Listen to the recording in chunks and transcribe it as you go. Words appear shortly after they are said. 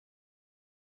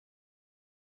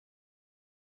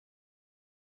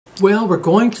Well, we're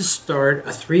going to start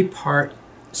a three-part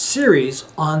series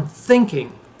on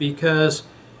thinking because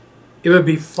it would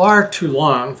be far too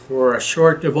long for a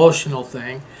short devotional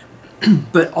thing,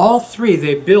 but all three,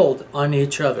 they build on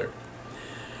each other.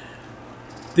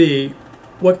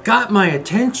 What got my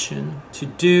attention to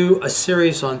do a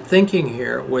series on thinking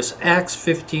here was Acts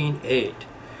 15:8.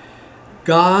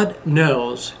 God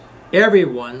knows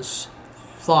everyone's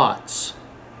thoughts.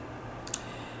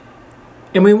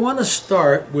 And we want to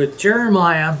start with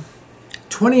Jeremiah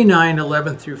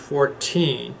 29:11 through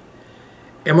 14.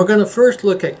 And we're going to first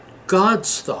look at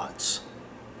God's thoughts.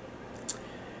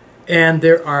 And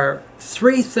there are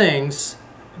three things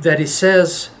that he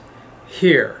says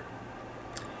here.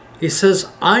 He says,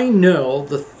 I know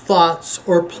the thoughts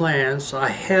or plans I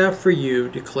have for you,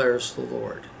 declares the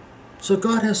Lord. So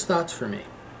God has thoughts for me.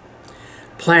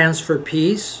 Plans for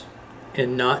peace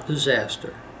and not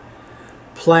disaster.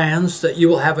 Plans that you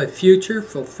will have a future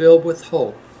fulfilled with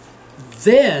hope.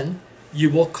 Then you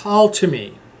will call to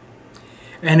me.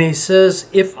 And he says,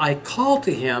 if I call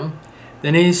to him,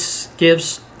 then he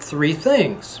gives three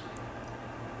things.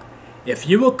 If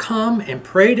you will come and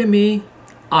pray to me,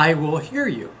 I will hear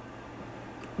you.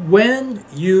 When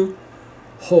you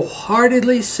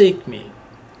wholeheartedly seek me,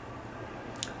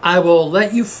 I will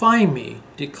let you find me,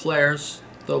 declares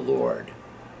the Lord.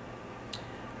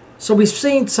 So we've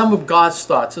seen some of God's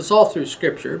thoughts. It's all through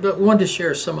Scripture, but we want to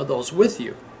share some of those with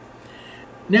you.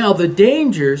 Now, the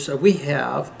dangers that we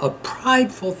have of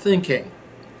prideful thinking.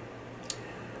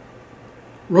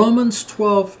 Romans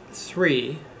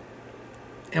 12:3,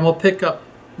 and we'll pick up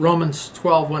Romans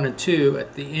 12:1 and 2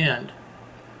 at the end.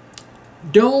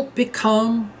 Don't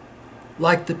become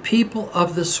like the people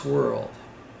of this world.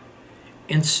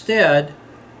 Instead,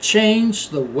 change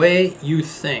the way you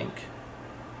think.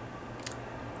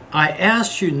 I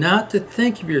ask you not to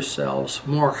think of yourselves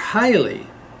more highly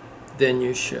than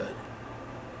you should.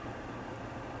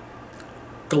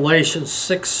 Galatians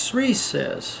 6:3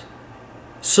 says,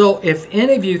 so if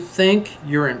any of you think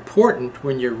you're important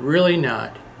when you're really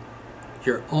not,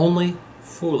 you're only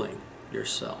fooling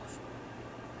yourself.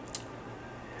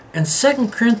 And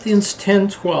 2 Corinthians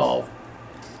 10:12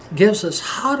 gives us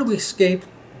how to escape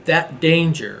that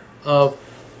danger of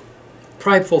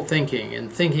prideful thinking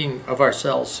and thinking of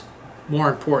ourselves more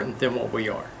important than what we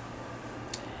are.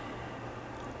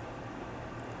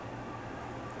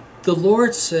 The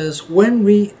Lord says when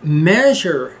we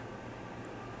measure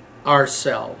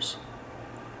ourselves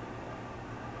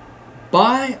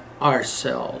by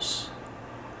ourselves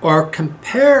or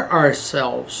compare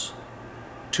ourselves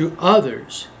to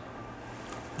others,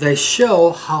 they show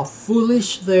how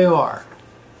foolish they are.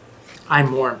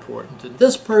 I'm more important than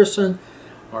this person,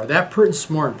 or that person's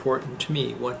more important to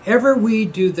me. Whenever we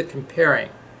do the comparing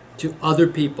to other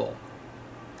people,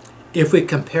 if we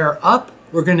compare up,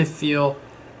 we're going to feel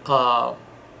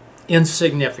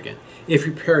insignificant. If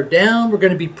we compare down, we're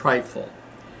going to be prideful.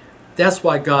 That's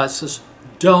why God says,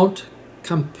 don't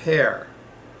compare.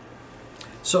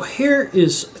 So here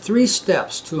is 3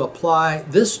 steps to apply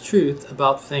this truth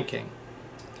about thinking.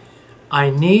 I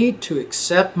need to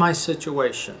accept my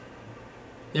situation.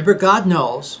 Remember, God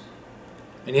knows,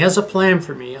 and he has a plan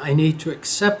for me. I need to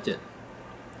accept it.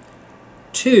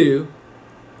 2,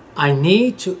 I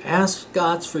need to ask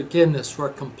God's forgiveness for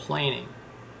complaining.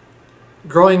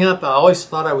 Growing up, I always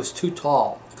thought I was too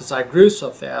tall because I grew so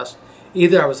fast.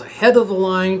 Either I was ahead of the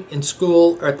line in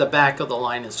school or at the back of the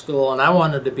line in school, and I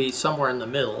wanted to be somewhere in the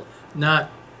middle,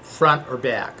 not front or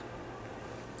back.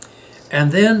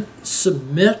 And then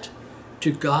submit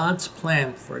to God's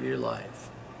plan for your life.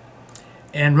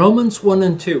 And Romans 1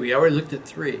 and 2, we already looked at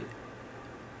 3.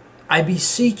 I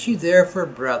beseech you therefore,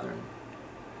 brethren,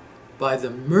 by the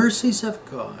mercies of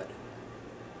God,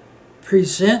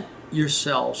 present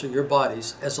yourselves or your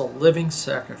bodies as a living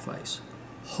sacrifice,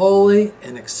 holy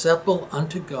and acceptable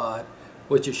unto God,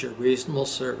 which is your reasonable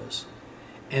service.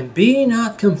 And be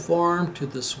not conformed to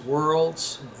this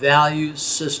world's values,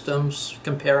 systems,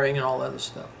 comparing and all that other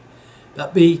stuff,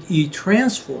 but be ye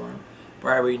transformed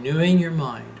by renewing your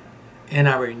mind. And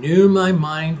I renew my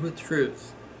mind with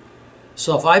truth.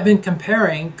 So if I've been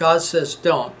comparing, God says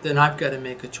don't, then I've got to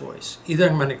make a choice. Either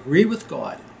I'm going to agree with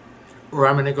God or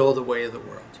I'm going to go the way of the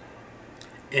world.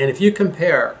 And if you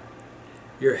compare,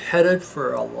 you're headed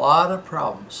for a lot of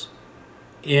problems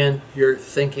in your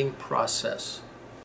thinking process.